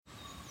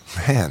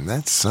Man,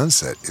 that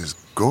sunset is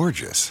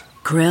gorgeous.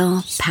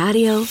 Grill,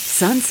 patio,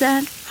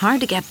 sunset.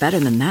 Hard to get better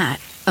than that.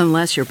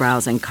 Unless you're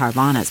browsing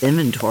Carvana's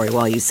inventory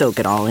while you soak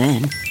it all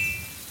in.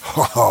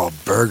 Oh,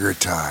 burger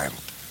time.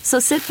 So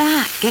sit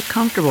back, get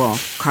comfortable.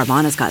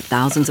 Carvana's got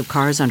thousands of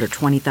cars under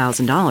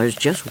 $20,000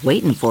 just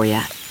waiting for you.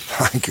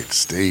 I could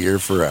stay here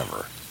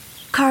forever.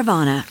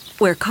 Carvana,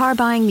 where car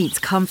buying meets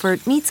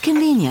comfort meets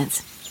convenience.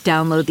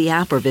 Download the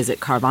app or visit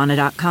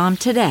Carvana.com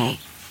today.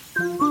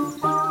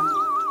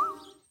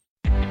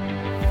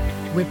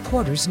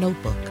 Reporter's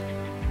Notebook.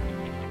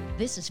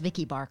 This is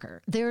Vicki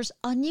Barker. There's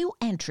a new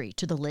entry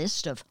to the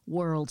list of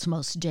world's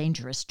most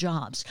dangerous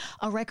jobs.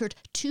 A record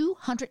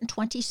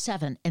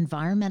 227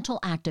 environmental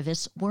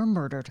activists were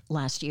murdered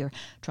last year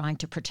trying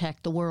to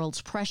protect the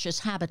world's precious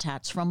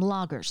habitats from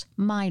loggers,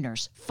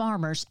 miners,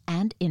 farmers,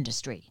 and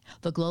industry.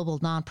 The global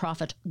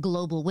nonprofit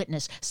Global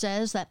Witness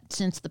says that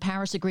since the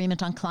Paris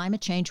Agreement on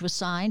Climate Change was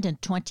signed in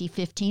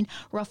 2015,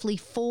 roughly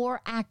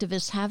 4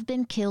 activists have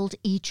been killed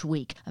each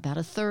week. About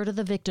a third of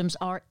the victims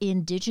are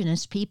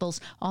indigenous peoples,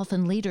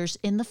 often leaders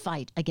in the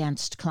fight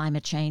against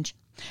climate change.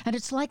 And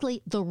it's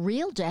likely the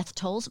real death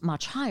toll's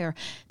much higher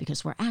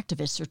because where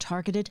activists are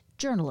targeted,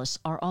 journalists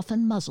are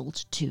often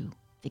muzzled too.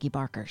 Vicki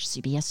Barker,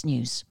 CBS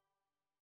News.